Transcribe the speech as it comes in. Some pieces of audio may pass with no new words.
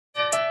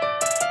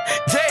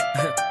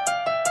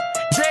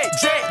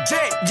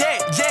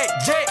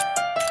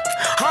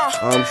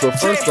So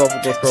first off,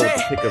 we're gonna start with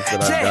the pickups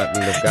that I've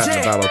gotten. I've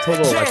gotten about a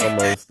total of like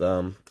almost,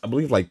 I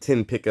believe like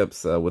 10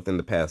 pickups within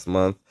the past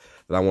month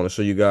that I want to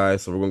show you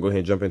guys. So we're gonna go ahead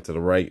and jump into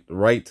the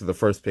right to the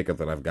first pickup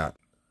that I've got.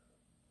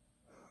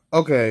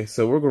 Okay,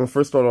 so we're gonna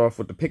first start off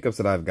with the pickups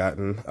that I've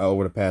gotten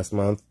over the past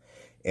month,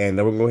 and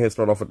then we're gonna go ahead and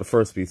start off with the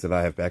first piece that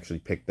I have actually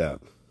picked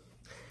up,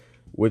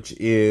 which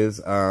is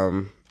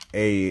a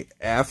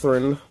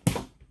Athearn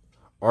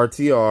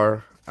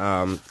RTR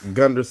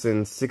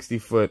Gunderson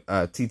 60-foot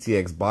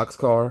TTX box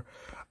car.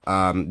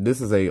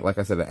 This is like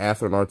I said, an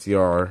Athearn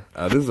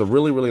RTR. This is a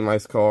really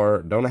nice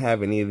car. Don't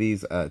have any of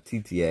these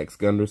TTX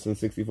Gunderson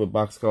 60-foot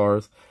box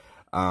cars.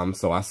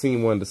 So I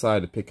seen one,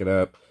 decided to pick it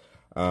up.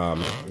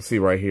 You see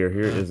right here,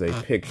 here is a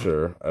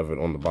picture of it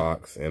on the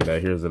box, and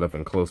here's it up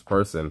in close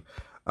person.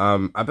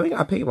 I think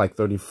I paid like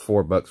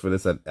 $34 for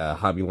this at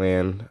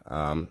Hobbyland,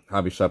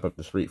 hobby shop up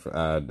the street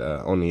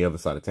on the other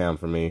side of town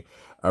for me.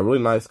 A really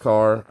nice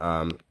car.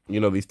 You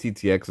know, these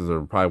TTXs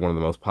are probably one of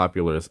the most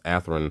popular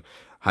Athearn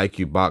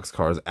high-cube box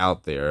cars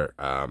out there.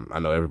 I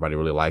know everybody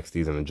really likes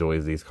these and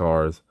enjoys these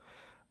cars.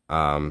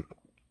 So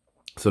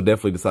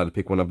definitely decided to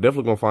pick one up.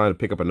 Definitely gonna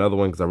pick up another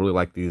one because I really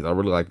like these. I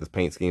really like this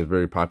paint scheme. It's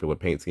very popular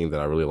paint scheme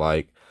that I really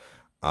like.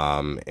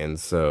 And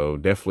so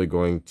definitely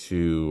going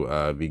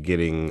to be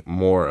getting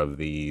more of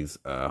these.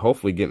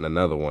 Hopefully getting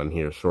another one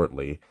here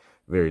shortly,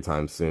 very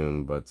time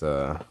soon. But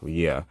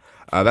yeah,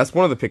 that's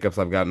one of the pickups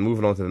I've gotten.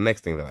 Moving on to the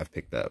next thing that I've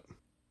picked up.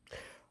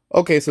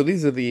 Okay, so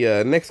these are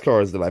the next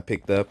cars that I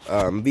picked up.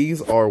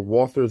 These are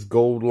Walther's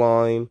Gold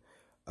Line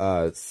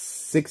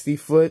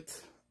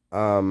 60-foot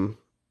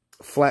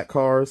flat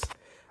cars.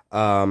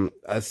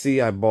 I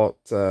see I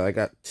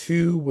got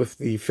two with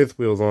the fifth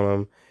wheels on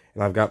them,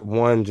 and I've got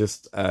one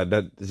just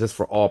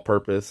for all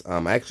purpose.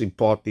 I actually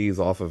bought these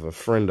off of a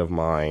friend of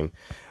mine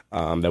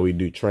that we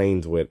do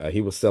trains with. He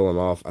was selling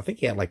off, I think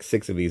he had like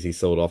 6 of these he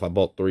sold off. I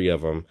bought 3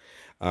 of them.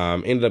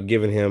 Ended up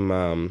giving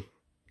him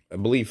I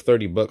believe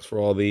 $30 for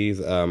all these.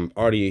 He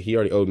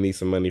already owed me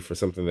some money for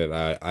something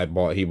that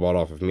he bought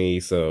off of me.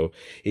 So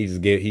he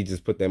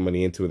just put that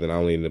money into it, and I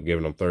only ended up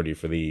giving him 30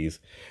 for these.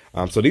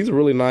 So these are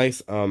really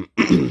nice.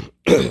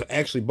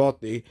 Actually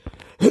bought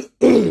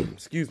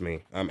excuse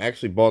me.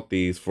 Actually bought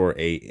these for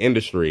a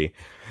industry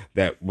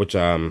which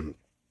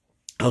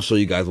I'll show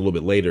you guys a little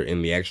bit later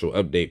in the actual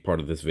update part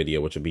of this video,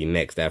 which will be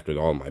next after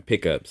all my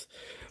pickups.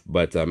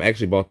 But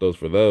actually bought those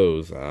for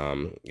those.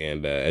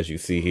 And as you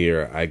see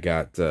here, I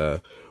got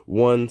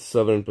one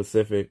Southern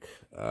Pacific,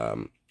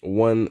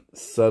 one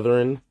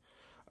Southern,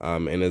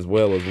 and as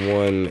well as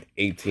one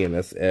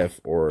ATNSF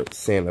or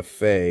Santa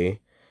Fe,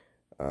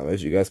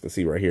 as you guys can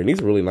see right here. And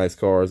these are really nice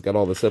cars. Got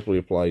all the separately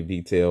applied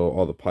detail,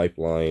 all the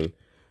pipeline,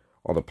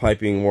 all the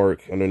piping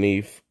work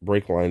underneath,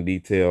 brake line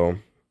detail,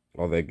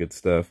 all that good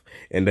stuff.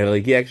 And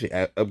then he actually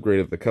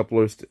upgraded the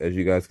couplers, as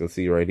you guys can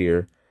see right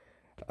here.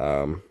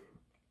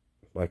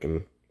 If I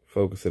can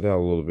focus it out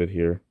a little bit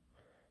here.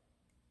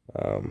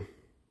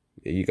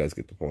 Yeah, you guys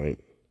get the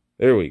point.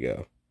 There we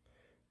go.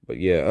 But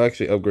yeah, I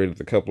actually upgraded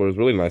the couplers.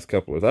 Really nice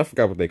couplers. I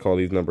forgot what they call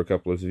these number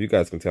couplers. If you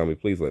guys can tell me,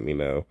 please let me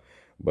know.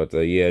 But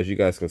yeah, as you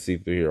guys can see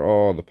through here,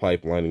 all the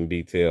pipelining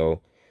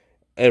detail,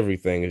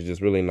 everything is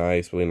just really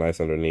nice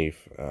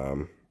underneath.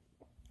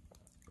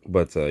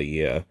 But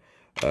yeah,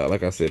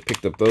 like I said,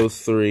 picked up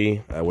those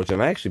 3,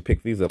 and I actually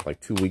picked these up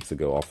like 2 weeks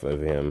ago off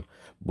of him,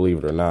 believe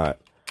it or not.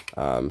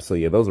 So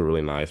yeah, those are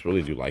really nice.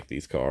 Really do like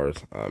these cars.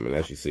 And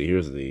as you see,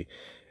 here's the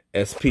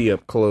SP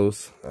up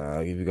close.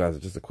 I'll give you guys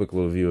just a quick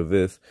little view of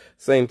this.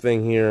 Same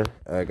thing here.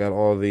 I got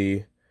all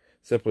the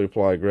separately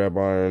applied grab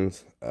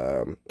irons,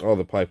 all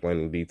the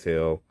pipelining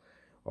detail,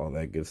 all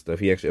that good stuff.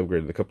 He actually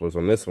upgraded the couplers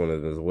on this one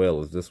as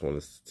well as this one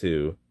is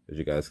too, as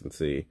you guys can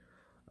see.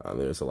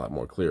 There's a lot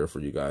more clearer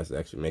for you guys to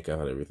actually make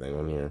out everything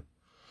on here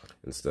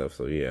and stuff.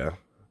 So yeah,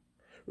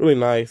 really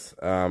nice.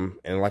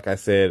 And like I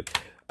said,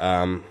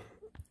 I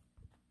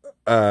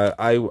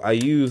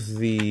use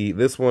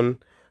this one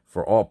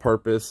for all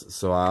purpose,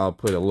 so I'll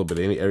put a little bit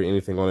of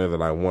anything on there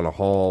that I want to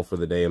haul for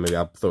the day, and maybe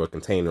I'll throw a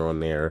container on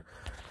there,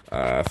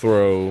 I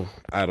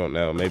don't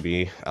know,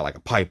 maybe like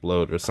a pipe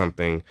load or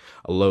something,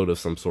 a load of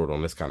some sort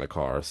on this kind of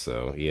car.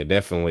 So yeah,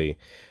 definitely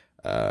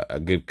a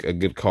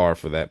good car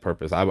for that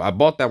purpose. I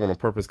bought that one on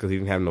purpose because he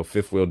didn't have no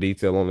fifth wheel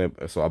detail on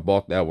it, so I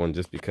bought that one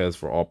just because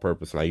for all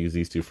purpose, and I use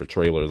these 2 for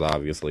trailers,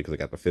 obviously, because I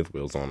got the fifth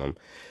wheels on them.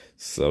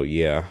 So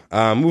yeah,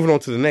 moving on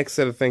to the next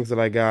set of things that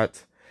I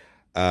got,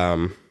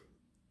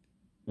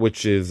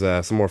 which is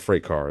some more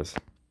freight cars.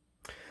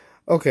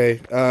 Okay,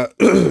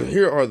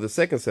 here are the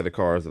second set of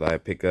cars that I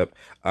picked up.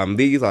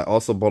 These I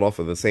also bought off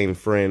of the same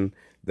friend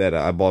that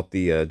I bought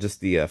the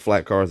just the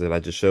flat cars that I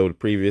just showed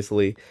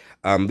previously.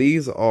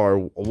 These are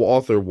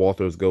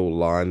Walther's Gold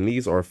Line.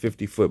 These are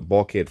 50-foot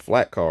bulkhead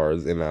flat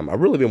cars, and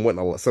I've really been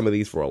wanting some of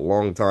these for a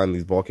long time.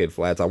 These bulkhead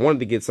flats. I wanted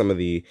to get some of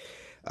the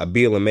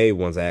BLMA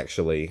ones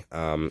actually,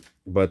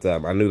 but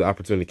I knew the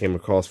opportunity came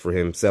across for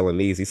him selling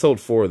these. He sold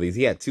 4 of these.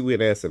 He had 2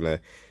 NS and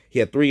he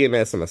had 3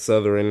 NS and a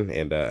Southern,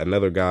 and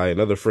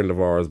another friend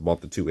of ours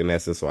bought the 2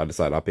 NSs, so I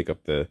decided I'll pick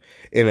up the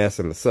NS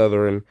and the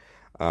Southern.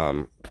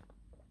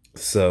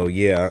 So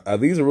yeah,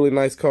 these are really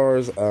nice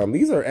cars.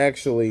 These are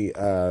actually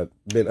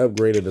been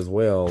upgraded as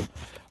well.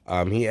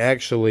 He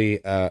actually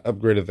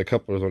upgraded the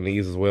couplers on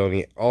these as well, and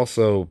he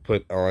also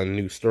put on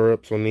new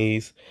stirrups on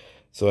these.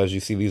 So as you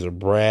see, these are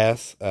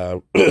brass,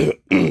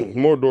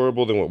 more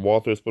durable than what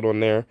Walther's put on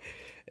there.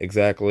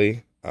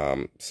 Exactly.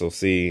 So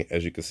see,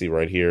 as you can see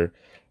right here,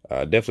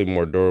 definitely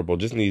more durable.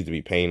 Just needs to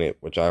be painted,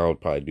 which I'll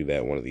probably do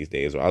that one of these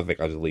days. Or I think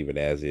I'll just leave it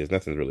as is.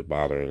 Nothing's really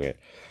bothering it.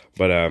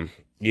 But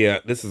yeah,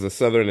 this is a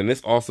Southern, and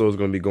this also is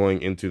going to be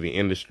going into the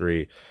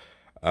industry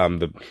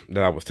that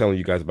I was telling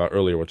you guys about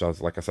earlier, which I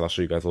was, like I said, I'll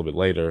show you guys a little bit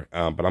later.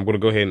 But I'm going to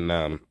go ahead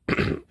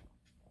and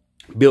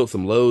build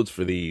some loads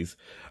for these.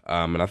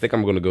 And I think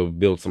I'm going to go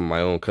build some of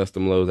my own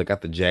custom loads. I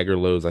got the Jagger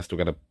loads I still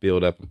got to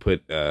build up and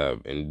put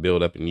and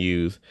build up and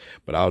use,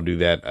 but I'll do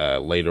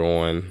that later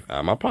on.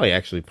 I'll probably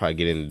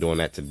get into doing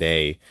that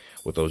today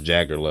with those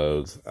Jagger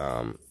loads.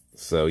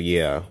 So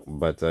yeah,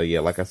 but yeah,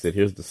 like I said,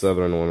 here's the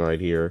Southern one right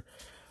here,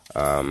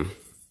 and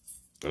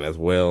as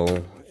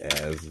well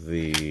as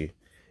the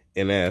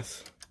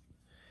NS,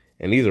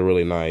 and these are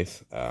really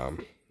nice.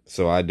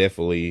 So I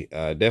definitely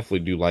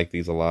do like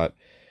these a lot.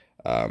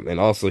 And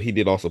also, he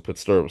did also put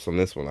stirrups on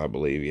this one, I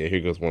believe. Yeah,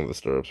 here goes one of the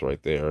stirrups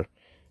right there.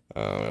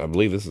 I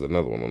believe this is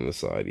another one on this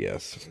side,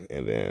 yes.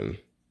 And then,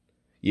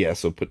 yeah,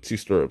 so put 2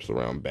 stirrups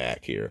around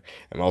back here.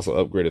 And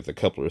also upgraded the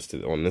couplers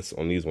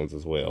on these ones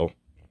as well.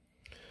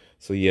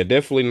 So yeah,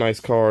 definitely nice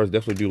cars.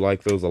 Definitely do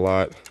like those a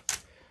lot.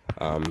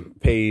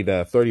 Paid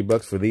 30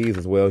 bucks for these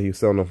as well. He was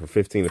selling them for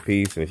 15 a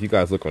piece. And if you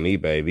guys look on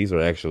eBay, these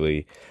are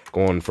actually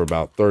going for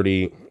about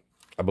 30,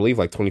 I believe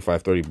like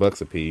 25, 30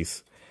 bucks a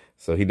piece.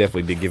 So he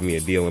definitely did give me a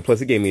deal. And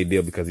plus, he gave me a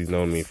deal because he's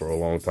known me for a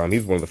long time.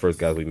 He's one of the first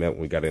guys we met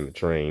when we got in the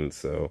train.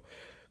 So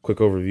quick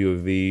overview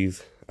of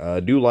these. I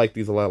do like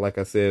these a lot. Like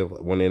I said,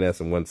 1 NS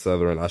and 1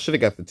 Southern. I should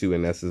have got the 2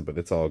 NSs, but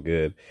it's all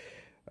good.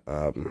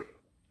 So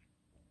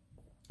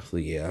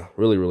yeah,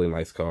 really, really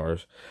nice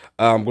cars.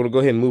 I'm going to go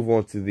ahead and move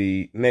on to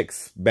the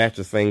next batch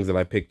of things that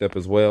I picked up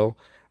as well,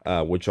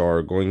 which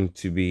are going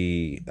to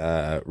be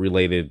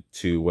related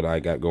to what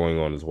I got going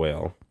on as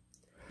well.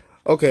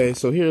 Okay,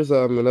 so here's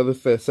another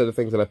set of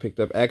things that I picked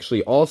up.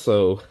 Actually,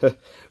 also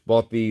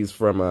bought these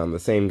from the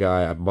same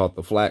guy I bought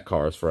the flat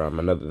cars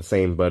from. The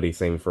same buddy,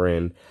 same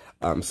friend.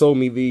 Sold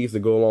me these to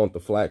go along with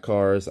the flat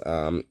cars.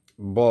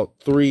 Bought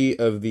 3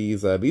 of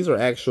these. These are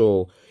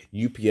actual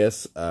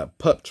UPS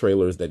pup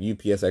trailers that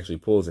UPS actually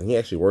pulls, and he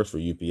actually works for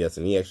UPS,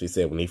 and he actually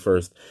said when he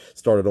first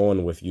started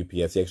on with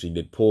UPS, he actually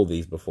did pull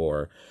these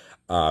before.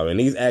 And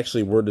these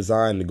actually were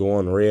designed to go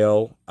on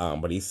rail,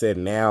 but he said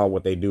now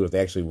what they do is they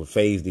actually would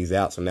phase these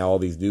out. So now all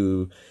these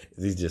do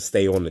is these just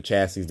stay on the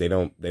chassis. They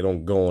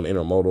don't go on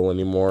intermodal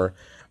anymore.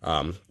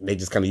 They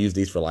just kind of use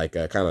these for like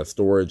kind of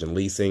storage and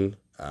leasing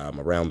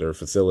around their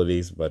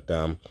facilities. But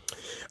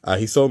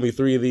he sold me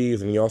 3 of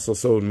these, and he also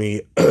sold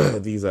me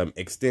these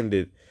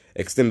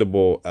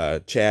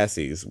extendable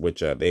chassis, which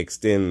they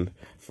extend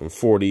from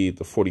 40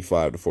 to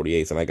 45 to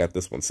 48. And I got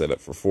this one set up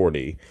for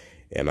 40.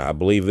 And I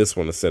believe this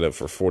one is set up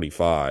for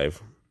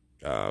 45.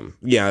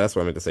 Yeah, that's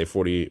what I meant to say,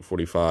 40,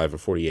 45, or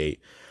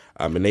 48.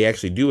 And they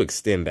actually do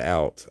extend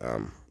out.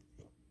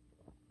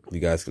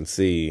 You guys can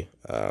see.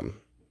 Would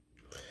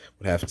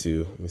have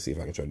to, let me see if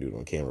I can try to do it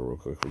on camera real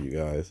quick for you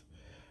guys.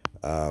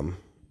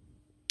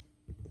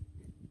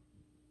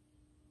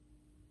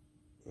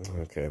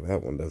 Okay,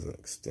 that one doesn't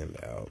extend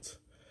out.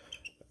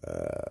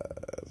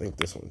 I think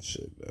this one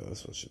should, though.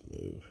 This one should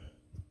move.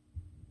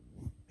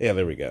 Yeah,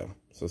 there we go.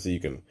 So see, you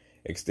can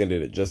extend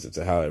it, adjust it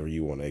to however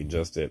you want to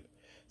adjust it.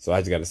 So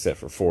I just got it set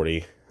for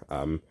 40.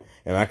 And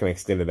I can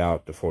extend it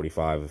out to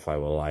 45 if I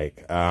would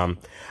like. I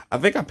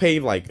think I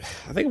paid like,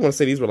 I think I want to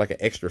say these were like an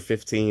extra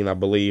 15, I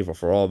believe,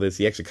 for all this.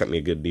 He actually cut me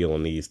a good deal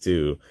on these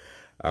too.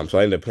 So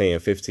I ended up paying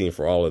 15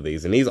 for all of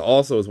these. And these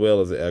also, as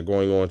well as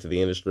going on to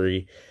the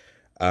industry.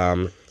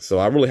 So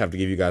I really have to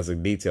give you guys a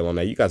detail on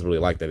that. You guys really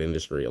like that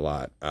industry a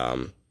lot.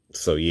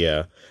 So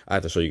yeah, I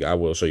have to show you. I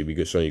will show you. Be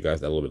good showing you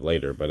guys that a little bit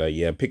later. But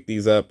yeah, pick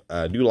these up.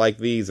 I do like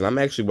these, and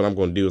what I'm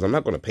going to do is I'm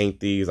not going to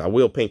paint these. I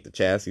will paint the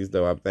chassis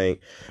though, I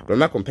think, but I'm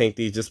not going to paint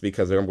these just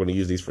because I'm going to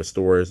use these for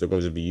storage. They're going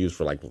to just be used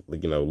for like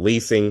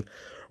leasing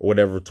or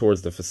whatever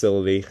towards the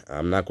facility.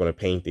 I'm not going to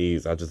paint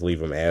these. I'll just leave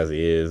them as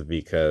is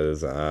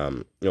because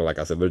like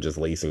I said, they're just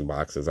leasing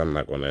boxes. I'm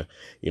not going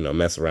to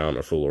mess around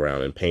or fool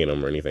around and paint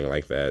them or anything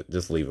like that.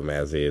 Just leave them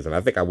as is. And I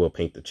think I will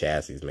paint the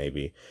chassis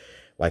maybe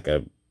like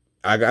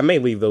I may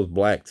leave those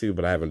black too,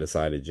 but I haven't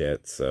decided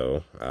yet.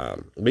 So,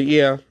 but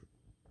yeah,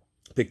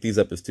 pick these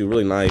up. It's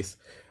really nice.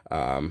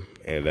 And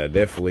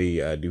definitely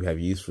do have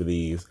use for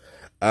these.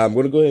 I'm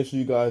going to go ahead and show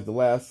you guys the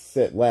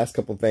last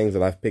couple of things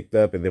that I've picked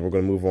up, and then we're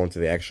going to move on to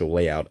the actual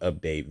layout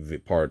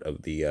update part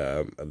of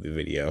the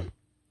video.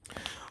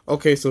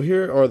 Okay, so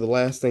here are the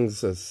last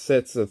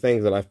sets of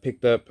things that I've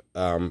picked up,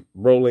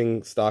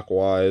 rolling stock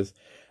wise.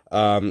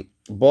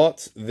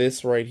 Bought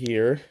this right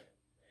here,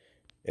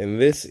 and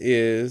this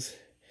is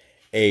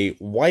a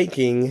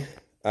Viking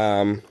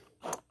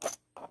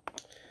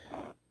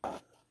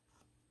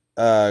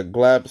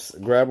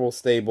Grabble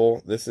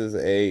Stable. This is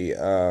a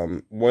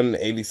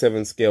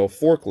 187 scale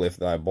forklift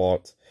that I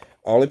bought.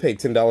 I only paid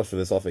 $10 for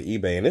this off of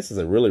eBay, and this is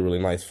a really, really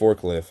nice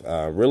forklift.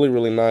 Really,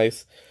 really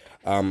nice.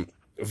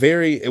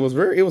 It was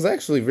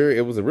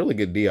a really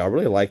good deal. I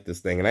really like this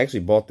thing, and I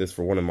actually bought this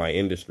for one of my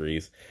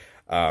industries.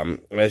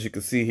 As you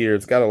can see here,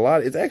 it's got a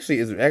lot. It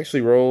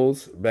actually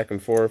rolls back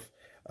and forth.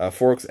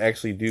 Forks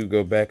actually do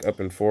go back up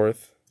and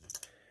forth.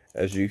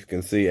 As you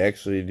can see,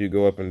 actually do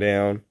go up and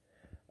down.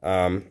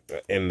 And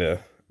the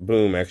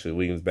boom actually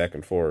leans back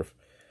and forth.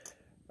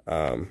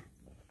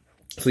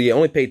 So you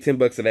only paid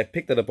 $10 and I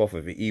picked that up off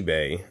of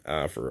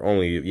eBay for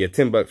only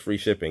 $10 free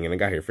shipping, and it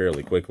got here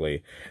fairly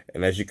quickly.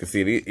 And as you can see,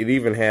 it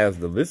even has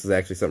this is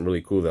actually something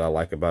really cool that I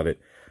like about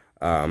it.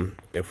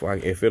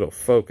 If it'll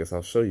focus,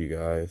 I'll show you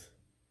guys.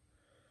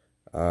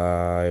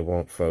 It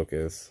won't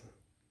focus.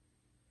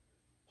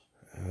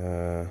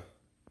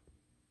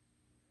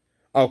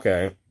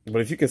 Okay,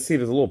 but if you can see,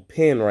 there's a little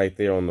pin right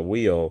there on the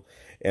wheel,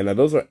 and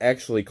those are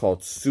actually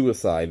called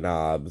suicide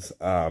knobs.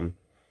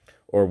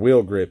 Or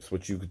wheel grips,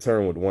 which you can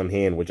turn with one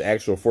hand, which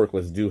actual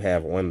forklifts do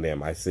have on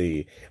them. I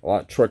see a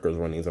lot of truckers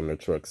run these on their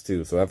trucks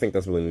too. So I think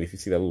that's really neat. If you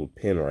see that little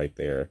pin right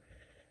there,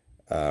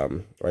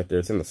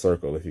 it's in the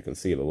circle, if you can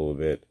see it a little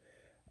bit.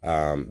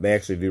 They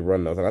actually do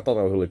run those, and I thought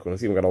that was really cool.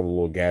 It's even got all the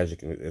little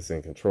gadgets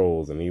and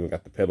controls, and even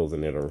got the pedals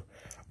in there to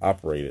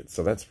operate it.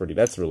 So that's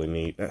really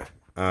neat.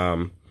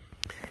 And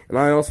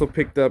I also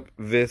picked up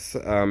this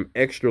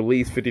extra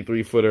lease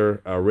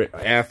 53-footer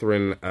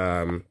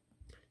Athearn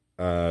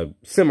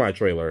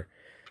semi-trailer.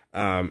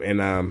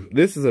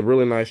 This is a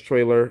really nice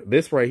trailer.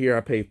 This right here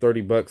I paid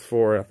 $30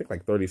 for. I think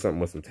like 30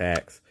 something with some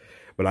tax.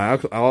 But I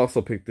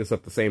also picked this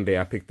up the same day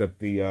I picked up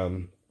the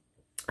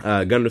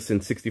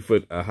Gunderson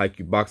 60-foot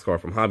high-cube boxcar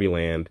from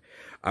Hobbyland.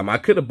 I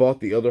could have bought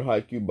the other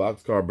high-cube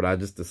boxcar, but I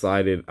just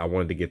decided I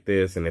wanted to get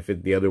this, and if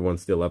the other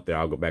one's still up there,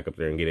 I'll go back up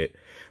there and get it.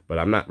 But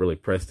I'm not really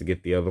pressed to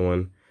get the other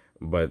one.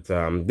 But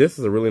this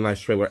is a really nice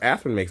trailer.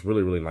 Athearn makes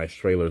really, really nice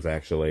trailers,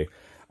 actually.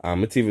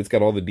 It's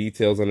got all the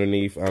details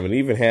underneath. It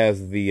even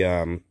has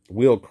the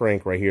wheel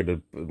crank right here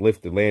to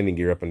lift the landing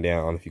gear up and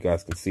down. If you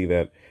guys can see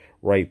that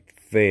right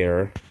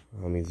there.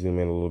 Let me zoom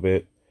in a little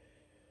bit.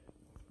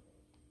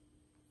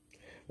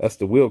 That's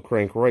the wheel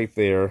crank right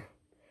there.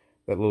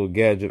 That little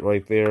gadget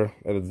right there.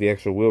 That is the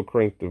actual wheel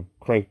crank to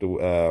crank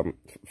the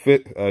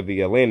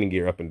the landing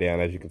gear up and down,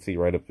 as you can see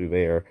right up through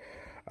there.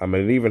 And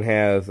it even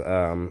has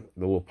the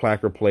little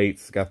placard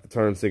plates. Got the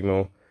turn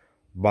signal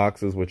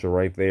boxes, which are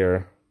right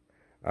there.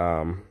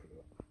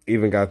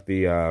 Even got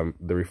the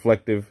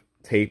reflective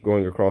tape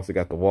going across it.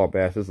 Got the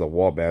Wabash. This is a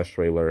Wabash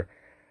trailer.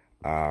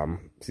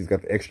 She's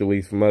got the extra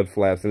lease mud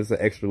flaps, and this is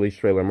an extra lease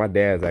trailer. My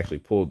dad's actually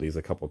pulled these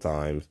a couple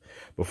times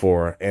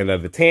before, and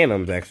the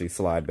tandems actually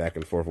slide back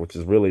and forth, which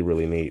is really,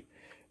 really neat.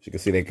 As you can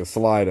see, they can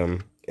slide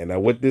them.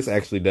 And what this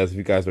actually does, if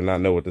you guys do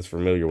not know what this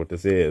familiar what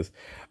this is,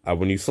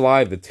 when you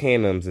slide the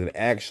tandems, it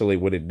actually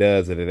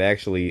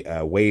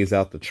weighs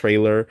out the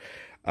trailer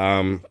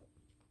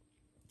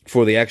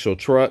for the actual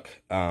truck.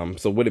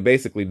 So what it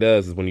basically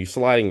does is when you're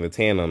sliding the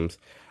tandems,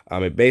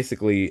 it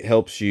basically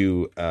helps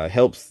the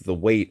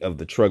weight of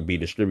the truck be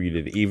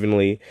distributed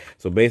evenly.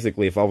 So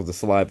basically, if I was to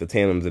slide the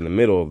tandems in the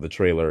middle of the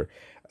trailer,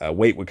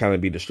 weight would kind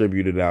of be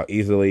distributed out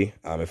easily.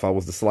 If I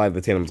was to slide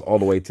the tandems all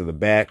the way to the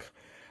back,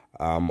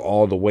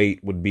 all the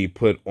weight would be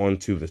put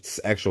onto the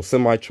actual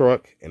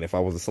semi-truck. And if I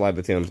was to slide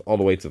the tandems all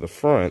the way to the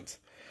front,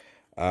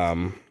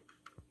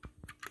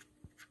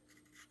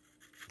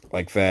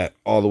 like that,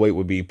 all the weight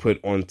would be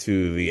put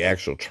onto the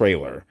actual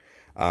trailer.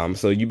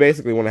 So you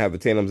basically want to have the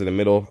tandems in the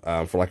middle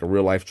for like a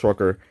real life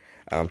trucker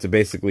to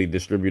basically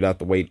distribute out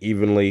the weight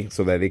evenly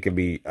so that it can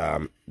be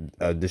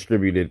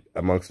distributed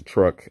amongst the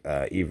truck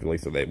evenly,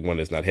 so that one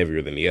is not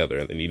heavier than the other,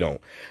 and then you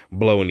don't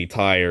blow any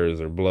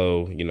tires or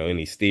blow,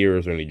 any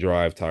steers or any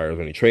drive tires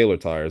or any trailer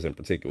tires in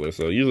particular.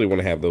 So you usually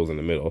want to have those in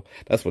the middle.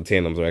 That's what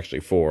tandems are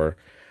actually for.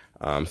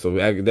 So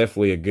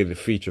definitely a good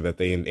feature that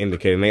they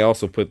indicate. And they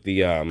also put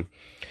the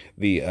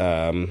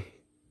airline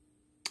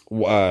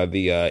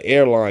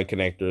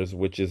connectors,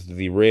 which is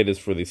the red is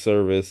for the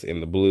service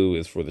and the blue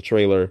is for the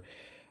trailer.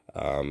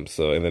 And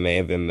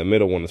then the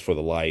middle one is for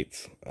the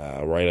lights,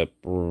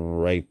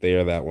 right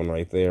there, that one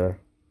right there.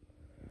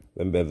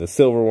 Then the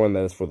silver one,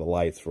 that is for the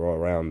lights for all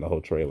around the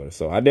whole trailer.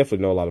 So I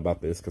definitely know a lot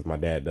about this because my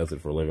dad does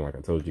it for a living, like I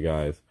told you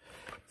guys.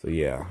 So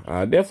yeah,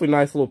 definitely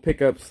nice little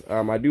pickups.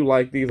 I do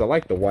like these. I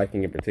like the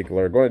Viking in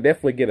particular. Going to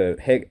definitely get a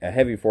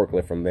heavy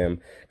forklift from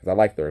them because I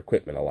like their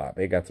equipment a lot.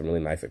 They got some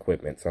really nice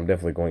equipment, so I'm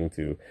definitely going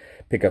to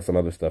pick up some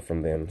other stuff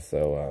from them.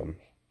 So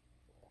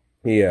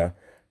yeah.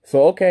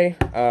 So okay,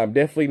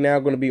 definitely now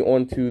going to be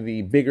on to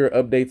the bigger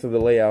updates of the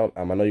layout.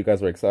 I know you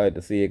guys are excited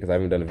to see it because I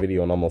haven't done a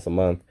video in almost a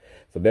month.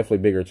 So definitely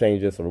bigger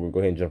changes. So we're going to go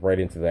ahead and jump right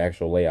into the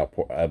actual layout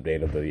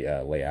update of the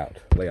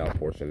layout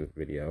portion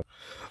video.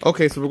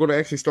 Okay, so we're going to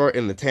actually start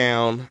in the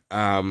town.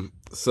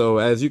 So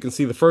as you can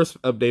see, the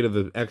first update of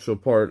the actual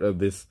part of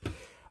this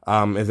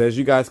As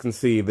you guys can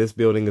see, this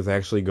building is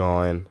actually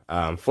gone.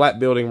 Flat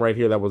building right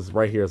here that was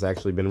right here has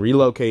actually been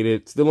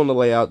relocated. Still on the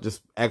layout,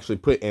 just actually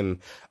put in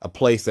a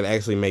place that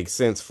actually makes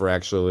sense for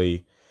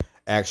actually,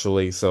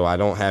 so I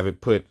don't have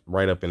it put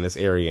right up in this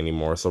area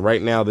anymore. So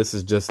right now, this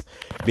is just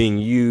being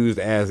used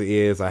as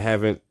is. I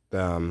haven't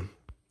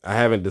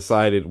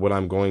decided what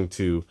I'm going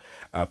to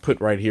put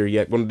right here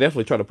yet. I'm going to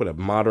definitely try to put a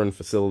modern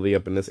facility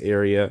up in this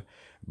area.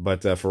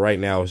 But for right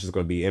now, it's just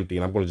going to be empty.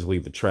 And I'm going to just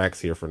leave the tracks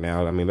here for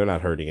now. I mean, they're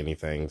not hurting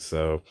anything.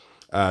 So,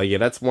 yeah,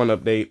 that's one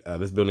update.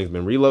 This building's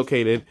been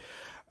relocated.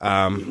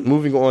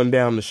 Moving on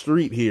down the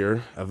street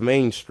here of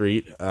Main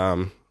Street.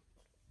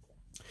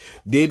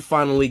 Did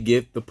finally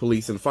get the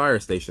police and fire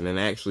station, and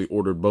I actually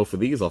ordered both of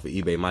these off of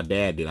eBay. My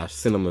dad did. I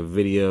sent him a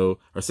video,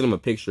 or sent him a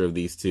picture of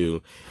these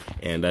two,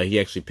 and he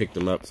actually picked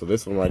them up. So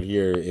this one right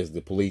here is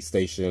the police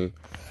station.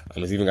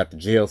 It's even got the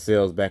jail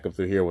cells back up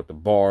through here with the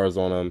bars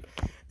on them,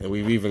 and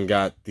we've even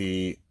got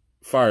the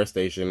fire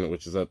station,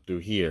 which is up through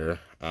here.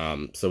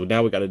 So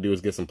now we got to do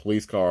is get some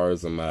police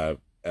cars, some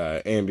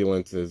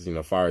ambulances, you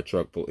know, fire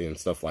truck and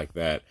stuff like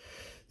that.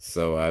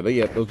 So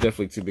yeah, those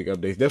definitely two big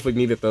updates. Definitely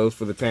needed those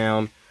for the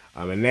town.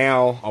 And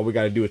now all we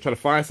got to do is try to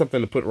find something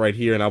to put right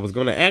here. And I was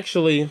going to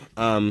actually,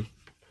 going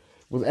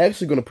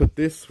to put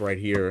this right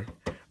here,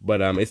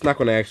 but it's not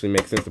going to actually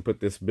make sense to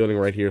put this building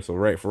right here.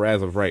 So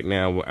as of right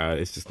now,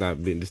 it's just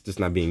not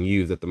being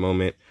used at the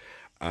moment.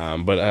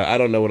 But I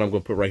don't know what I'm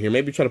going to put right here.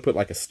 Maybe try to put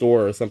like a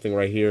store or something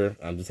right here.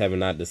 I'm just having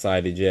not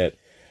decided yet.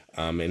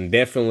 And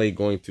definitely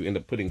going to end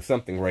up putting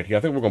something right here. I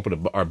think we're going to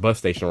put our bus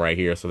station right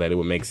here so that it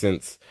would make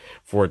sense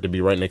for it to be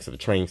right next to the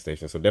train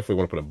station. So definitely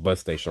want to put a bus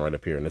station right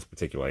up here in this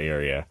particular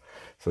area.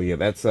 So yeah,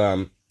 that's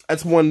one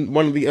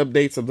of the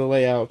updates of the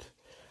layout.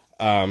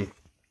 We're going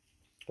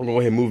to go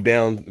ahead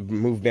and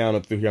move down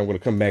up through here. I'm going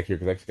to come back here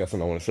because I actually got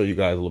something I want to show you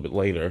guys a little bit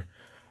later.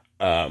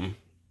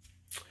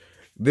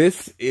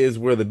 This is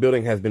where the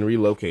building has been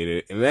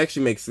relocated, and it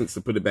actually makes sense to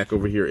put it back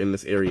over here in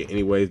this area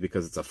anyways,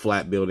 because it's a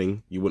flat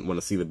building. You wouldn't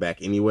want to see the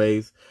back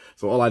anyways.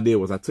 So all I did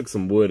was I took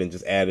some wood and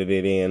just added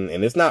it in,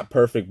 and it's not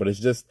perfect, but it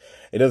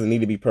doesn't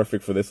need to be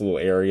perfect for this little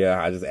area.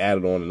 I just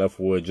added on enough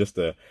wood just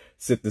to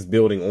sit this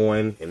building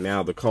on, and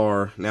now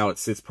it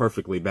sits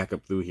perfectly back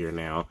up through here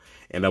now.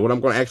 And what I'm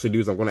going to actually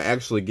do is I'm going to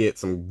actually get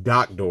some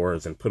dock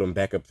doors and put them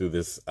back up through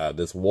this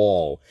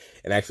wall,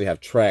 and actually have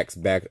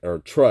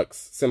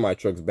semi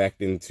trucks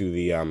backed into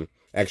the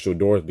actual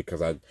doors,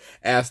 because I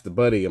asked the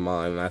buddy of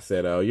mine, and I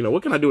said, you know,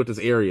 what can I do with this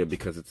area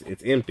because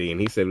it's empty?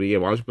 And he said, well, yeah,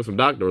 why don't you put some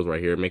dock doors right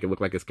here and make it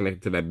look like it's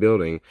connected to that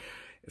building,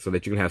 so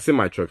that you can have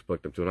semi trucks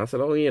plugged up to it. And I said,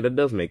 oh yeah, that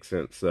does make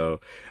sense. So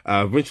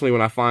eventually,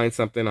 when I find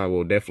something, I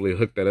will definitely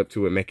hook that up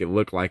to it, make it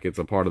look like it's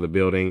a part of the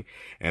building,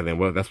 and then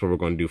that's what we're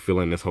going to do: fill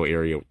in this whole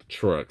area with the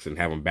trucks and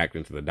have them backed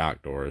into the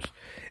dock doors.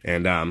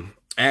 And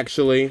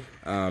actually,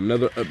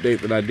 another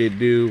update that I did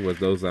do was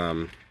those.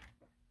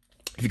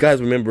 If you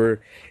guys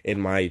remember in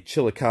my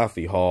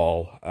Chillicothe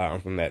haul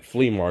from that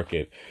flea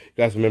market,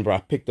 you guys remember I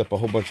picked up a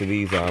whole bunch of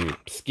these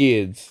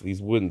skids,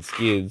 these wooden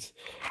skids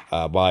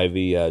by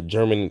the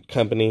German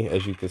company,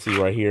 as you can see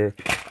right here.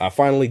 I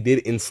finally did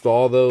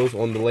install those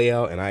on the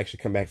layout, and I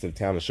actually come back to the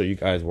town to show you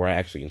guys where I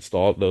actually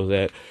installed those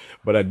at.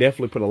 But I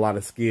definitely put a lot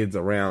of skids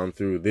around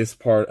through this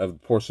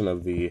portion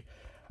of the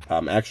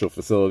actual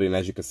facility. And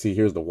as you can see,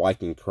 here's the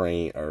Viking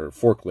crane or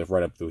forklift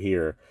right up through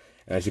here.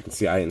 And as you can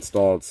see, I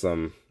installed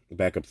some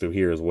back up through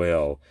here as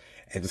well,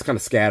 and just kind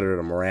of scattered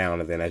them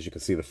around. And then as you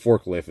can see, the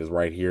forklift is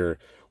right here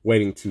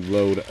waiting to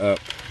load up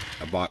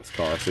a box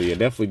car. So yeah,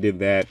 definitely did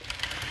that.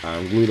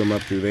 Glued them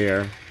up through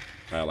there.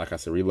 Like I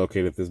said,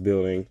 relocated this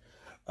building.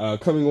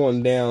 Coming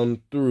on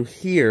down through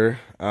here,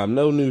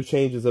 no new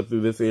changes up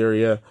through this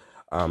area.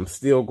 I'm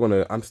still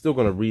gonna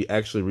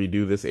actually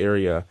redo this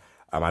area.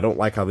 I don't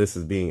like how this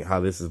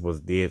was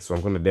did, so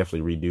I'm gonna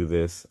definitely redo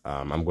this.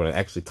 I'm gonna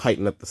actually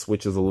tighten up the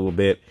switches a little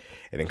bit,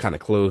 and then kind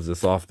of close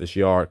this off, this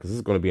yard, because this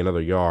is going to be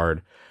another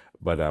yard.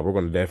 But we're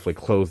going to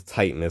definitely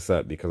tighten this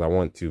up, because I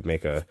want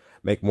to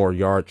make more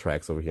yard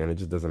tracks over here, and it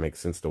just doesn't make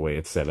sense the way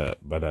it's set up.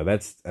 But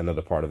that's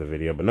another part of the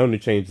video. But no new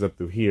changes up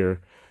through here.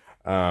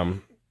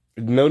 No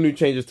new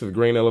changes to the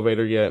grain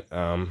elevator yet.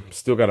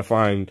 Still got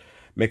to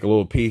make a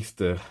little piece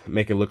to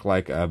make it look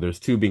like there's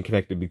tubing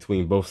connected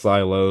between both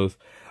silos,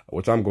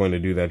 which I'm going to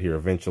do that here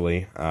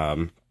eventually.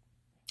 So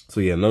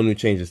yeah, no new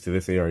changes to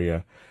this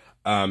area.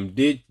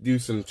 Did do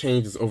some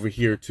changes over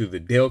here to the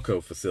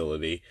Delco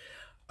facility,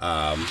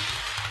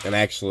 and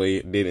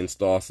actually did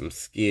install some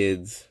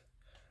skids,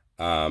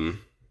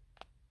 some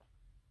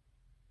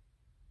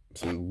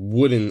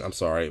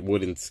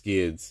wooden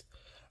skids,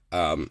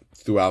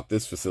 throughout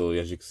this facility.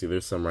 As you can see,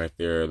 there's some right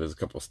there. There's a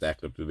couple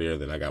stacked up through there.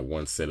 Then I got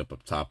one set up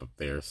top up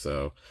there.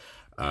 So,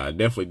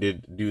 definitely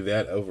did do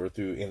that over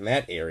in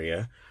that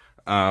area.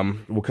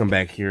 We'll come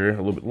back here a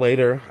little bit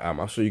later.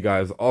 I'll show you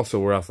guys also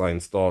where else I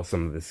installed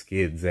some of the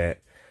skids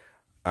at.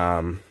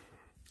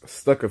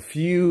 Stuck a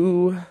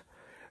few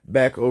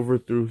back over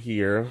through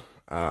here.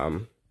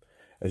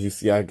 As you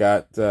see, I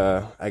got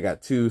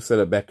two set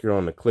up back here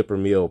on the Clipper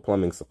Mill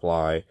plumbing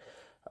supply.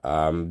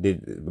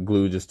 Did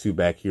glue just two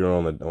back here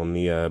on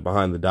the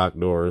behind the dock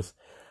doors,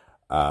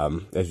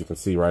 as you can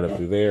see right up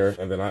through there.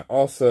 And then I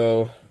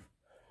also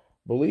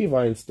believe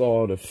I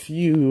installed a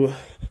few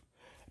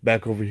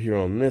back over here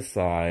on this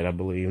side, I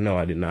believe. No,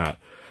 I did not.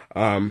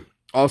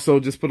 Also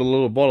just bought a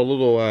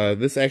little,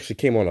 this actually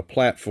came on a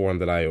platform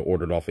that I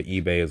ordered off of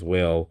eBay as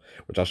well,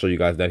 which I'll show you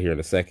guys that here in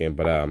a second.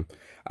 But,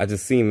 I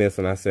just seen this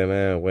and I said,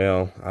 man,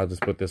 well, I'll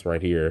just put this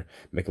right here,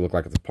 make it look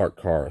like it's a parked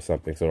car or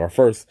something. So our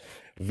first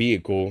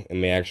vehicle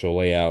in the actual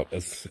layout,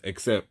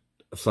 except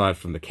aside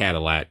from the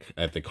Cadillac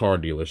at the car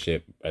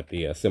dealership, at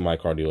the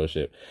semi-car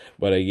dealership.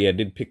 But yeah,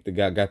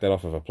 got that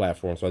off of a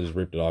platform, so I just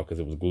ripped it off because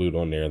it was glued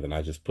on there. Then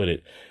I just put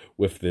it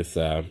with this,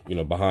 you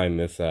know, behind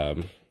this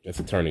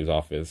attorney's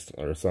office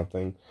or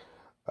something.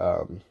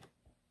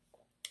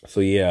 So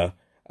yeah,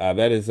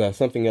 that is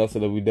something else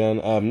that we've done.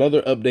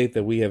 Another update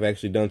that we have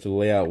actually done to the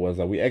layout was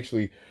we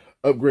actually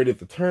upgraded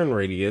the turn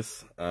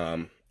radius.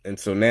 And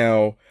so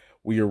now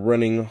we are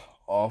running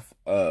off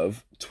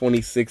of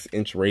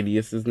 26-inch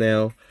radiuses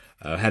now.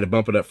 Had to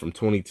bump it up from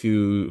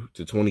 22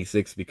 to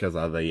 26 because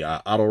of the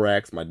auto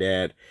racks. My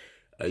dad,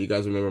 you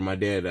guys remember my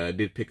dad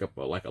did pick up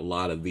like a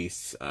lot of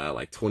these,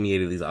 like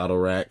 28 of these auto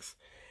racks.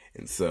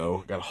 And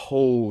so got a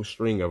whole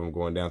string of them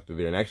going down through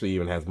there, and actually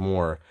even has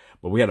more.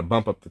 But we had to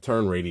bump up the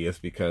turn radius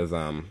because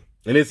and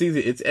it's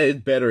easy. It's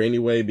better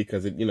anyway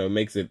because it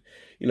makes it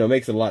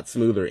a lot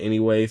smoother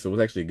anyway. So it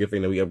was actually a good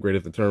thing that we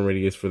upgraded the turn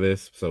radius for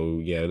this. So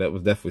yeah, that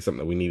was definitely something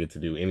that we needed to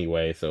do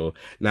anyway. So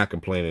not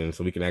complaining.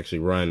 So we can actually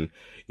run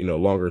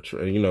longer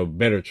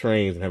better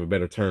trains and have a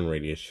better turn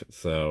radius.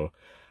 So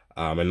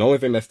and the only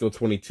thing that's still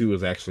 22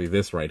 is actually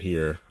this right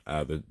here,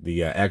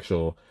 the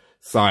actual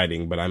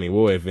siding. But I mean,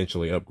 we'll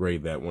eventually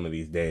upgrade that one of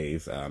these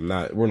days.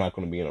 We're not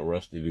going to be in a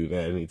rush to do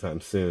that anytime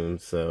soon.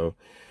 So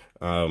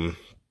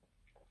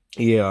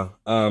yeah,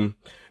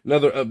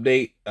 another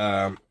update,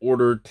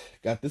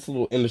 got this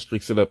little industry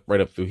set up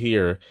right up through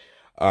here.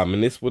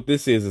 And what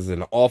this is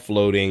an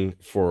offloading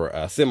for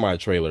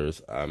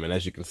semi-trailers. And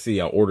as you can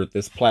see, I ordered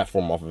this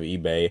platform off of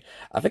eBay.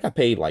 I think I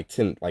paid like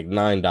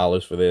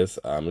 $9 for this.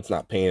 It's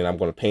not painted. I'm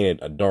going to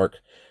paint it a dark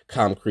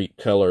concrete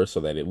color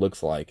so that it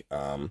looks like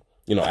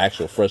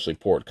actual freshly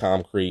poured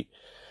concrete,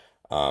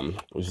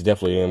 which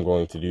definitely am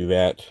going to do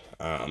that.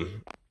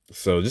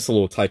 So just a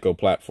little Tyco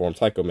platform.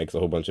 Tyco makes a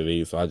whole bunch of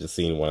these, so I just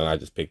seen one and I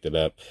just picked it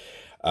up.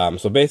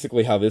 So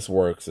basically how this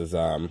works is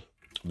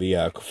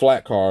the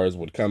flat cars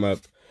would come up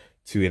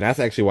to, and that's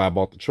actually why I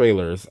bought the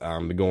trailers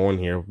to go on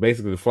here.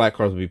 Basically the flat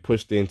cars would be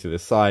pushed into the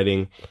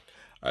siding.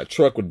 A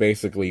truck would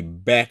basically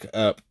back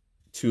up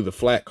to the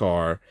flat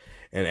car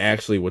and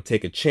actually would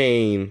take a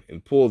chain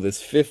and pull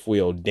this fifth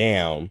wheel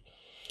down,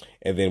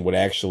 and then would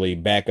actually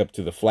back up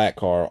to the flat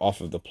car off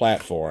of the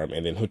platform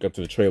and then hook up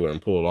to the trailer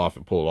and pull it off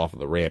of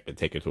the ramp and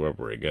take it to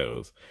wherever it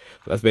goes.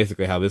 So that's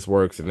basically how this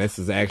works. And this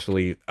is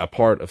actually a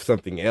part of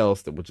something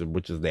else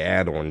which is the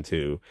add-on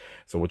to,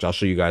 so which I'll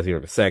show you guys here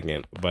in a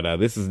second. But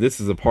this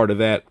is a part of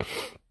that.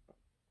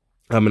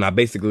 And I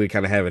basically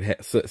kind of have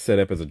it set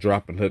up as a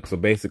drop and hook. So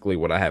basically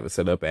what I have it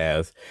set up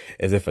as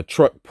is if a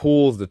truck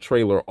pulls the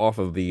trailer off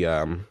of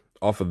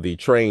the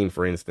train,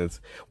 for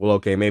instance, well,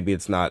 okay, maybe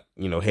it's not,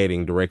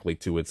 heading directly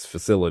to its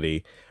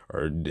facility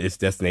or its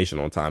destination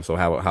on time. So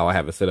how I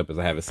have it set up is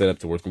I have it set up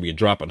to where it's going to be a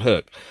drop and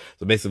hook.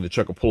 So basically the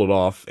truck will pull it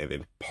off and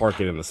then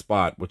park it in the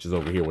spot, which is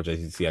over here, which as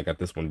you see, I got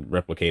this one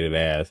replicated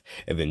as,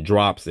 and then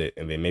drops it,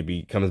 and then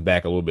maybe comes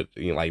back a little bit,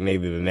 like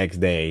maybe the next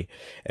day,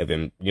 and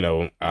then,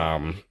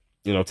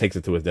 takes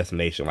it to its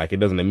destination. Like, it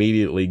doesn't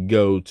immediately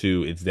go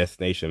to its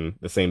destination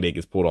the same day it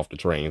gets pulled off the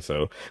train.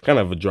 So kind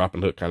of a drop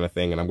and hook kind of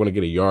thing. And I'm going to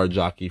get a yard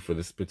jockey for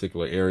this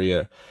particular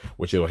area,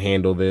 which will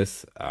handle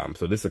this.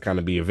 So this will kind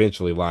of be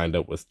eventually lined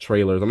up with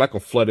trailers. I'm not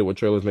going to flood it with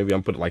trailers. Maybe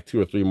I'm putting like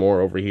 2 or 3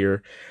 more over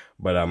here.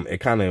 But it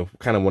kind of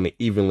want to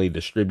evenly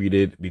distribute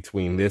it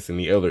between this and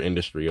the other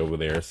industry over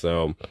there.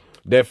 So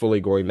that's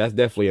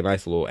definitely a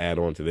nice little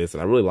add-on to this.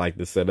 And I really like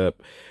this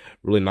setup.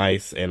 Really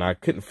nice. And I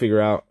couldn't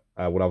figure out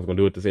what I was going to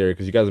do with this area,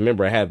 because you guys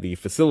remember I had the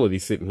facility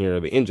sitting here,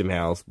 the engine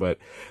house, but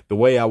the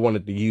way I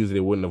wanted to use it,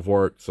 it wouldn't have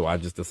worked. So I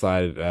just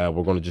decided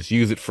we're going to just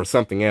use it for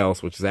something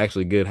else, which is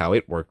actually good how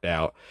it worked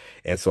out.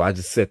 And so I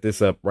just set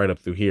this up right up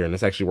through here, and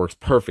this actually works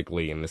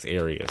perfectly in this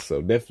area.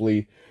 So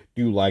definitely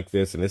do like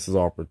this, and this is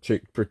all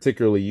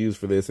particularly used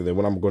for this. And then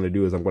what I'm going to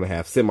do is I'm going to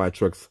have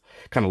semi-trucks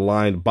kind of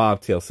lined,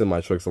 bobtail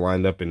semi-trucks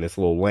lined up in this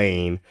little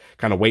lane,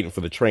 kind of waiting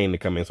for the train to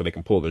come in so they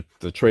can pull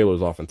the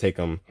trailers off and take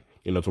them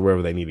to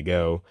wherever they need to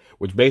go,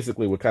 which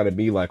basically would kind of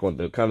be like on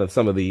the kind of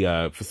some of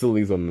the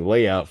facilities on the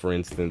layout, for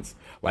instance.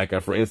 Like,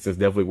 for instance,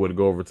 definitely would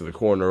go over to the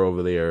corner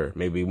over there.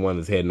 Maybe one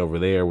is heading over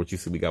there, which you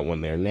see we got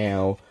one there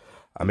now.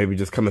 Maybe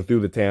just coming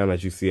through the town.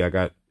 As you see, I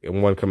got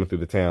one coming through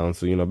the town.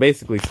 So,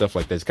 basically stuff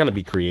like that. Just kind of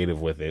be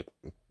creative with it,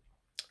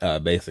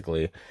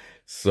 basically.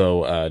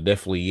 So,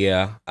 definitely,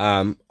 yeah.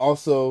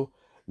 Also,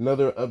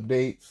 another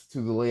updates to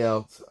the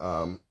layouts.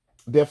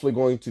 Definitely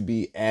going to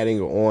be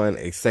adding on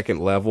a second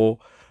level.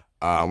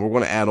 We're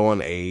going to add on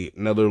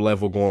another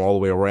level going all the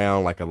way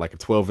around, like a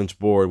 12-inch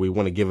board. We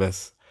want to give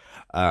us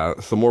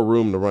some more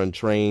room to run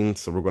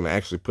trains. So we're going to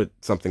actually put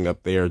something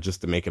up there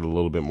just to make it a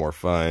little bit more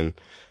fun.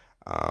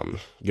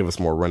 Give us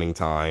more running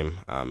time,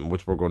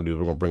 which we're going to do.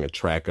 We're going to bring a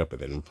track up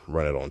and then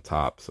run it on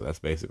top. So that's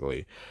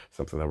basically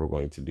something that we're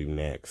going to do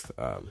next.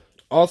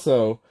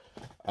 Also,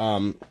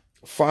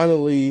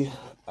 finally,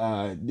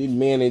 did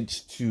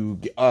manage to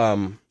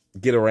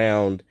get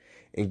around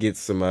and get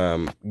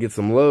some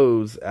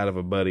loads out of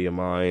a buddy of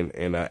mine.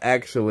 And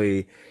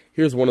actually,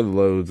 here's one of the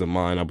loads of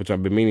mine, which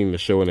I've been meaning to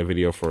show in a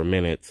video for a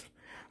minute.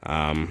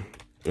 And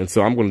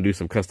so I'm going to do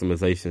some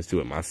customizations to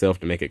it myself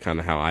to make it kind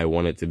of how I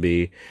want it to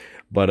be.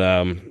 But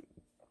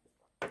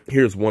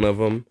here's one of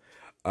them.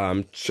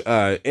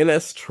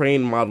 NS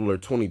Train Modeler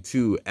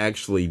 22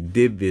 actually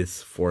did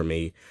this for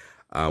me,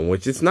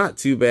 which is not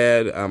too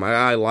bad.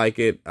 I like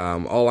it.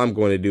 All I'm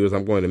going to do is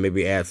I'm going to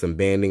maybe add some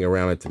banding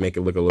around it to make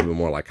it look a little bit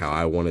more like how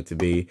I want it to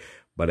be.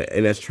 But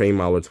NS Train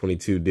Modeler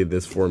 22 did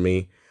this for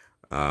me.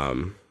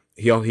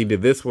 He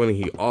did this one.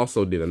 He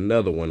also did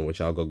another one, which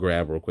I'll go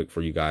grab real quick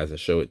for you guys and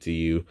show it to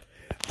you.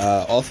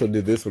 Also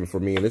did this one for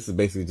me, and this is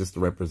basically just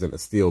to represent a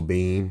steel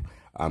beam.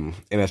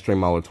 NS Train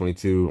Modeler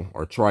 22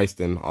 or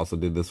Tristan also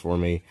did this for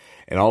me.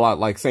 And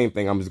same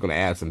thing, I'm just going to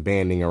add some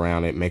banding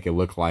around it, make it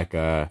look like,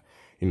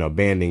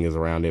 banding is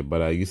around it.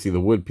 But you see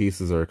the wood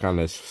pieces are kind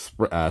of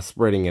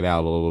spreading it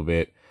out a little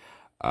bit.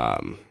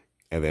 And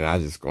then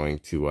I'm just going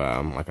to,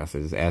 like I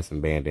said, just add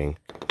some banding.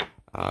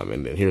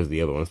 And then here's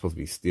the other one. It's supposed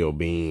to be steel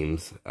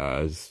beams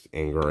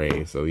in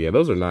gray. So yeah,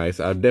 those are nice.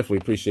 I definitely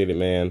appreciate it,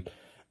 man.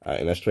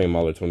 And that's Train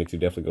Modeler 22.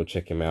 Definitely go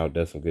check him out.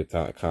 Does some good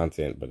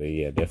content. But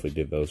yeah,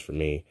 definitely did those for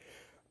me.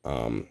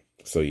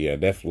 So yeah,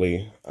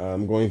 definitely.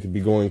 I'm going to be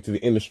going to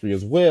the industry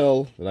as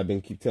well that I've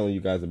been keep telling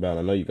you guys about.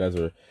 I know you guys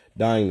are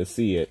dying to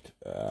see it.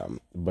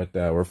 But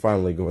we're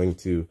finally going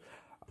to.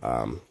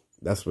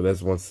 That's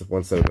one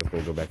set.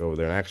 We'll go back over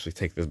there and actually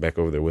take this back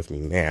over there with me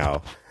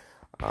now.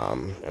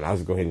 And I'll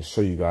just go ahead and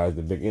show you guys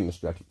the big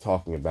industry I keep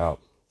talking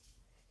about.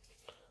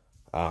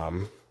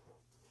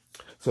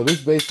 So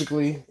this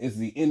basically is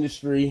the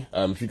industry.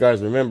 If you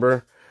guys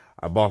remember,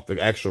 I bought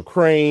the actual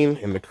crane,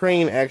 and the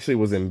crane actually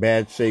was in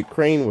bad shape.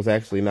 Crane was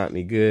actually not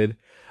any good.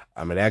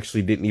 It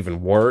actually didn't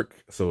even work.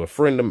 So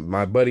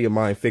my buddy of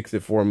mine fixed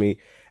it for me,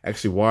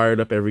 actually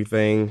wired up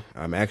everything.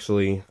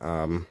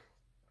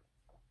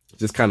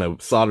 Just kind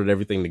of soldered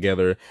everything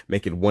together,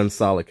 make it one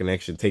solid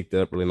connection, taped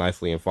it up really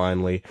nicely and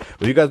finely.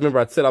 But you guys remember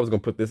I said I was going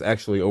to put this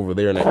actually over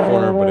there in that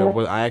corner,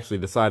 but I actually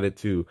decided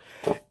to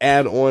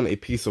add on a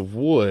piece of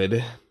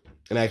wood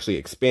and actually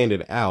expand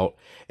it out.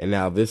 And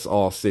now this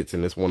all sits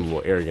in this one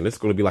little area. And this is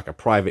going to be like a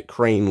private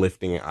crane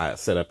lifting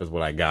setup is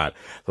what I got.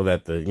 So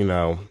that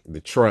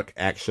the truck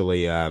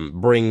actually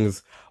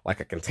brings like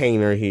a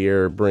container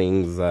here,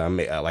 brings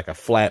like a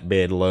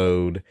flatbed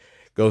load,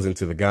 goes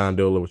into the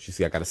gondola, which you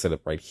see I got to set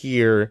up right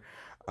here.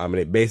 And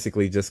it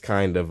basically just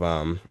kind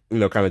of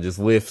just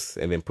lifts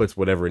and then puts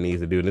whatever it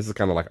needs to do. And this is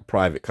kind of like a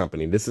private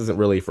company. This isn't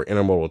really for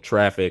intermodal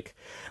traffic.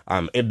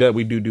 We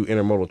do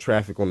intermodal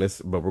traffic on this,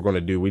 but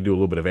we do a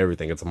little bit of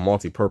everything. It's a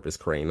multi-purpose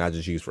crane, not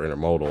just used for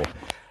intermodal.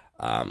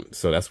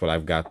 So that's what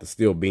I've got, the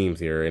steel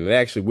beams here. And it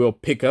actually will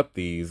pick up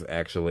these,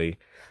 actually.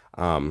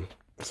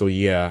 So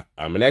yeah,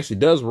 it actually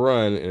does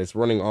run, and it's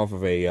running off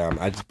of a,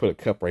 I just put a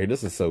cup right here.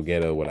 This is so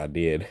ghetto what I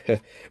did,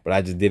 but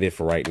I just did it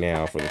for right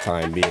now, for the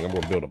time being. I'm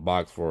going to build a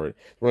box for it.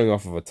 It's running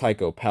off of a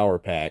Tyco power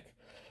pack,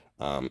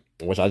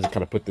 which I just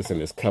kind of put this in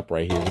this cup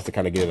right here just to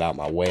kind of get it out of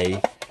my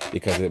way,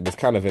 because it was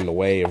kind of in the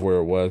way of where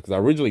it was, because I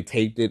originally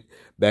taped it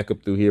back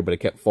up through here, but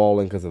it kept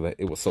falling because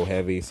it was so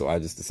heavy. So I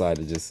just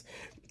decided to just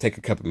take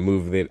a cup and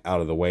move it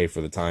out of the way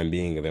for the time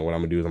being. And then what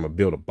I'm going to do is I'm going to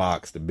build a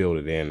box to build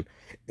it in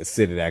and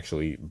sit it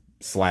actually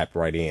slapped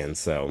right in.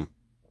 So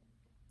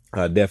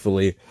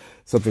definitely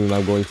something that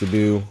I'm going to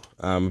do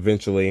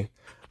eventually.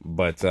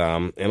 But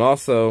and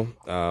also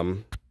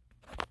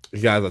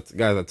guys,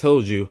 I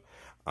told you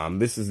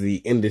this is the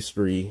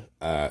industry.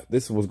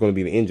 This was going to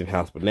be the engine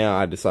house, but now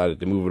I decided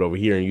to move it over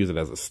here and use it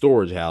as a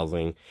storage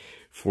housing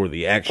for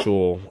the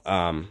actual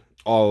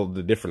all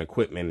the different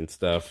equipment and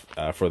stuff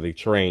for the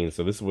train.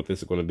 So this is what this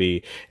is going to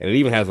be, and it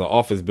even has an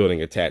office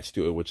building attached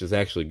to it, which is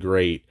actually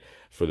great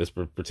for this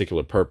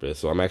particular purpose.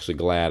 So I'm actually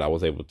glad I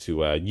was able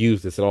to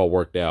use this. It all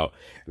worked out.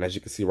 And as you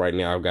can see right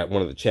now, I've got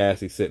one of the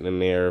chassis sitting in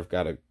there. I've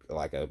got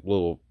like a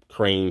little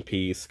crane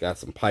piece, got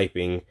some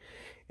piping,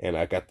 and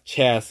I got the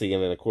chassis.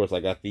 And then of course I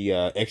got the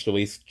extra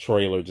lease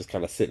trailer just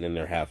kind of sitting in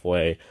there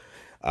halfway.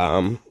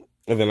 And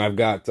then I've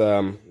got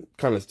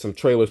kind of some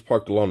trailers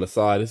parked along the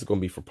side. This is going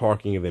to be for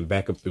parking. And then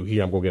back up through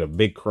here, I'm going to get a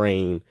big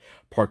crane,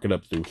 park it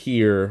up through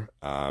here,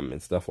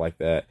 and stuff like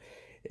that.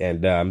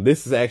 And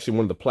this is actually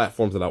one of the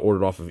platforms that I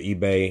ordered off of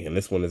eBay. And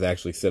this one is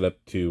actually set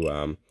up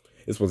to,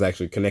 this one's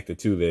actually connected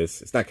to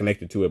this. It's not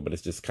connected to it, but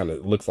it's just kind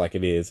of looks like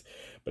it is.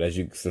 But as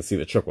you can see,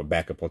 the truck would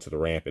back up onto the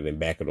ramp and then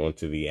back it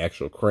onto the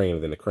actual crane.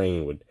 And then the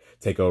crane would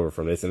take over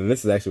from this. And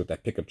this is actually what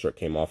that pickup truck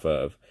came off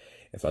of.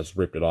 And so I just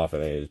ripped it off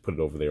and then just put it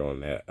over there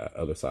on that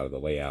other side of the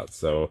layout.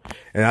 So,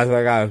 and as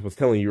like I was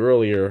telling you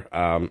earlier,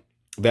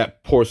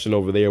 that portion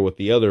over there with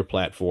the other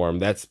platform,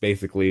 that's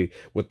basically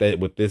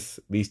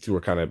these two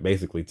are kind of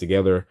basically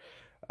together.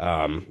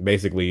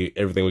 Basically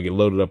everything will get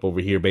loaded up over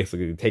here,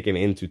 basically taken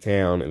into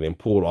town and then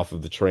pulled off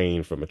of the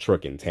train from a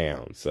truck in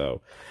town.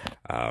 So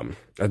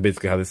that's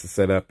basically how this is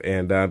set up.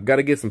 And I've got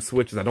to get some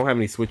switches. I don't have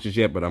any switches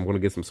yet, but I'm going to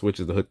get some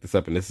switches to hook this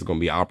up, and this is going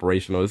to be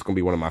operational. This is going to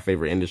be one of my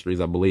favorite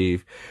industries, I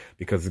believe,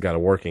 because it's got a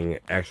working,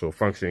 actual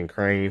functioning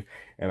crane.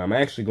 And I'm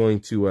actually going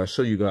to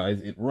show you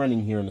guys it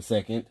running here in a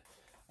second.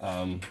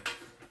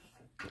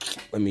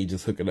 Let me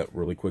just hook it up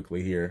really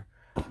quickly here,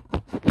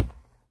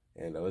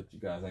 and I'll let you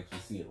guys actually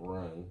see it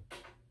run.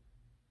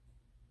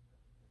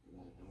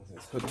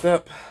 It's hooked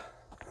up.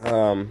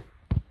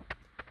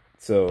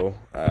 So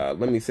let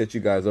me set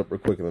you guys up real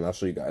quick, and then I'll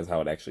show you guys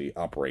how it actually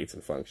operates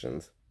and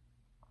functions.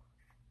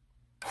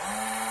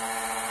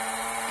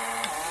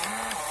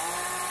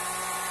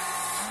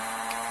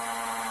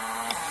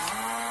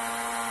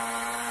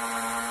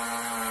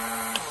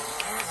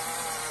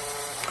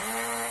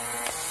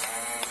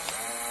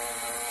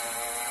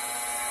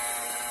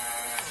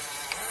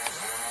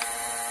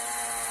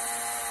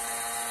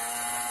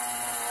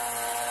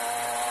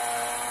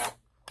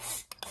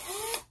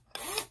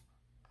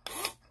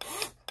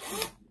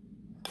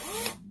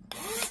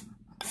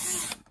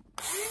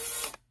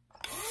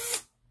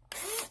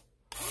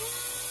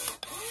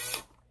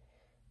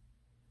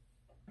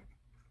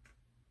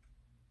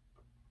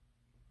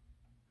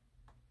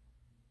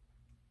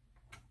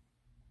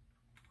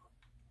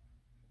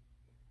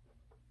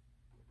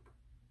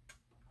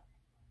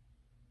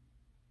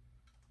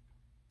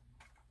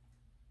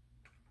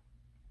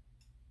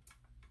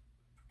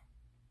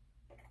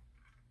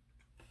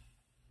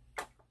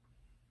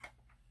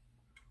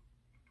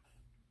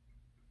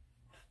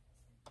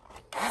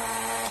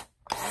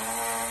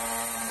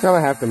 Kind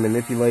of have to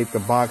manipulate the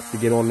box to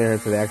get on there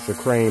into the actual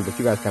crane, but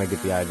you guys kind of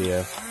get the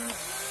idea.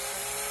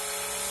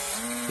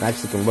 I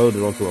actually can load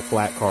it onto a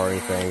flat car or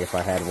anything if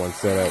I had one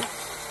set up.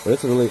 But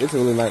it's a really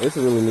nice, it's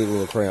a really neat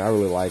little crane. I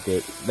really like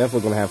it.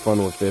 Definitely gonna have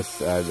fun with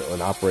this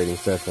in operating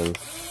sessions.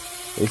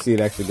 You see,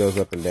 it actually goes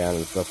up and down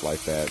and stuff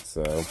like that.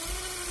 So.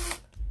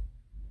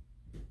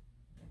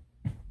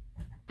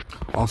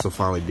 Also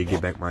finally did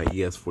get back my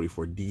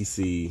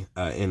ES44DC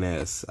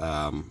NS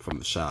from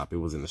the shop. It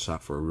was in the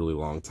shop for a really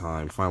long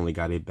time. Finally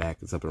got it back.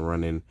 It's up and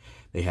running.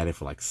 They had it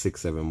for like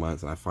 6-7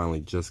 months, and I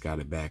finally just got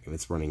it back, and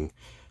it's running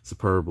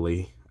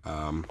superbly.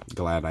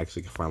 Glad I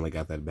actually finally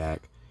got that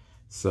back.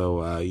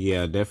 So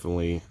yeah,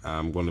 definitely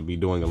I'm going to be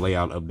doing a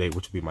layout update,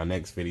 which will be my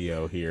next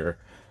video here.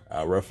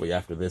 Roughly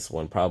after this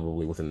one,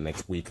 probably within the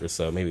next week or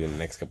so, maybe in the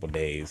next couple of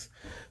days.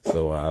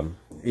 So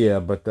yeah,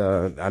 but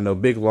I know,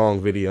 big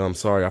long video. I'm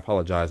sorry, I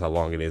apologize how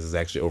long it is. It's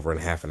actually over in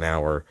half an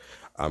hour.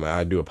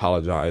 I do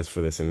apologize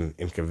for this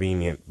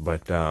inconvenient,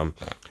 but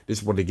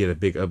just wanted to get a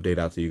big update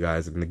out to you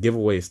guys. And the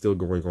giveaway is still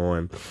going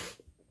on.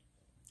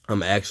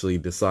 I'm actually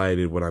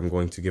decided what I'm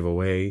going to give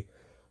away.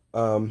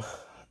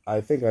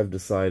 I think I've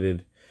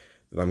decided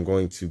that I'm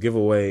going to give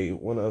away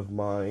one of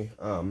my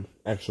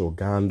actual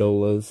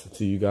gondolas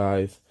to you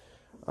guys.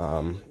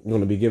 I'm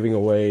going to be giving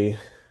away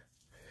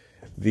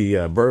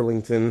the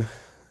Burlington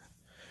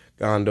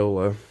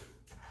gondola.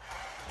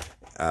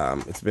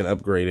 It's been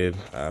upgraded.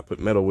 Put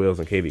metal wheels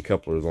and KV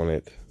couplers on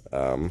it.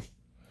 And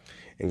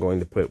going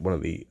to put one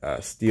of the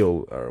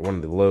steel, or one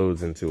of the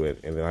loads into it.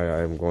 And then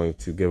I am going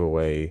to give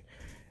away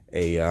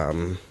a,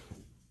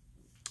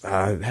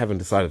 I haven't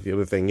decided the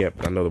other thing yet,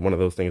 but I know that one of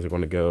those things are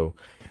going to go.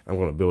 I'm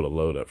going to build a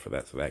load up for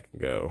that, so that can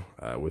go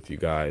with you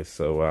guys.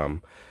 So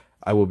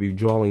I will be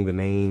drawing the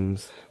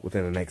names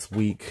within the next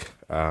week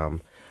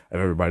of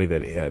everybody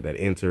that that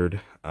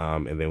entered,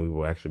 and then we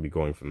will actually be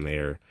going from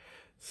there.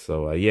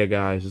 So yeah,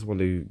 guys, just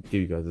wanted to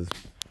give you guys this